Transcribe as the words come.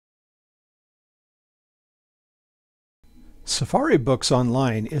Safari Books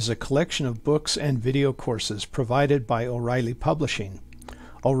Online is a collection of books and video courses provided by O'Reilly Publishing.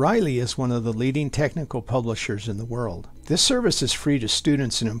 O'Reilly is one of the leading technical publishers in the world. This service is free to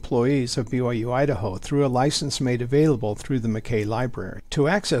students and employees of BYU-Idaho through a license made available through the McKay Library. To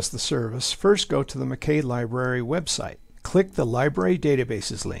access the service, first go to the McKay Library website. Click the Library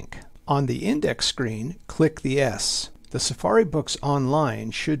Databases link. On the index screen, click the S. The Safari Books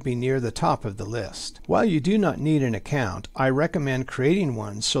Online should be near the top of the list. While you do not need an account, I recommend creating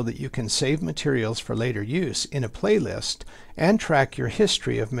one so that you can save materials for later use in a playlist and track your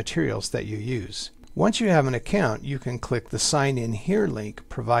history of materials that you use. Once you have an account, you can click the Sign In Here link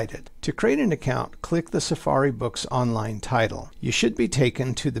provided. To create an account, click the Safari Books Online title. You should be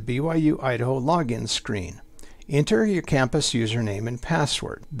taken to the BYU-Idaho login screen. Enter your campus username and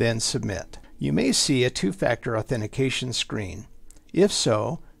password, then submit. You may see a two-factor authentication screen. If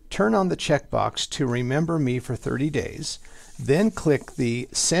so, turn on the checkbox to Remember Me for 30 days, then click the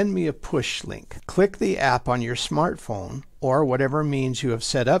Send Me a Push link. Click the app on your smartphone or whatever means you have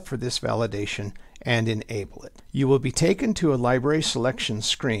set up for this validation and enable it. You will be taken to a library selection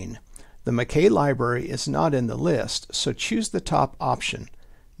screen. The McKay Library is not in the list, so choose the top option,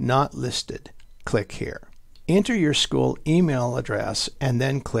 Not Listed. Click here. Enter your school email address and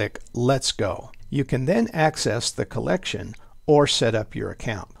then click Let's Go. You can then access the collection or set up your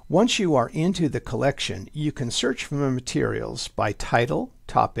account. Once you are into the collection, you can search for materials by title,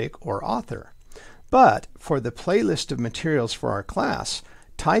 topic, or author. But for the playlist of materials for our class,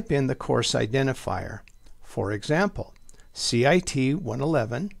 type in the course identifier. For example, CIT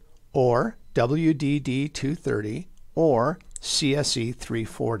 111 or WDD 230 or CSE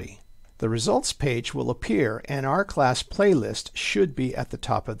 340. The results page will appear and our class playlist should be at the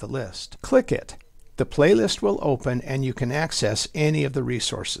top of the list. Click it. The playlist will open and you can access any of the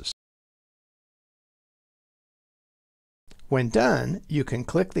resources. When done, you can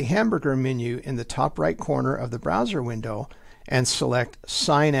click the hamburger menu in the top right corner of the browser window and select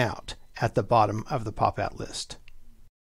Sign Out at the bottom of the pop-out list.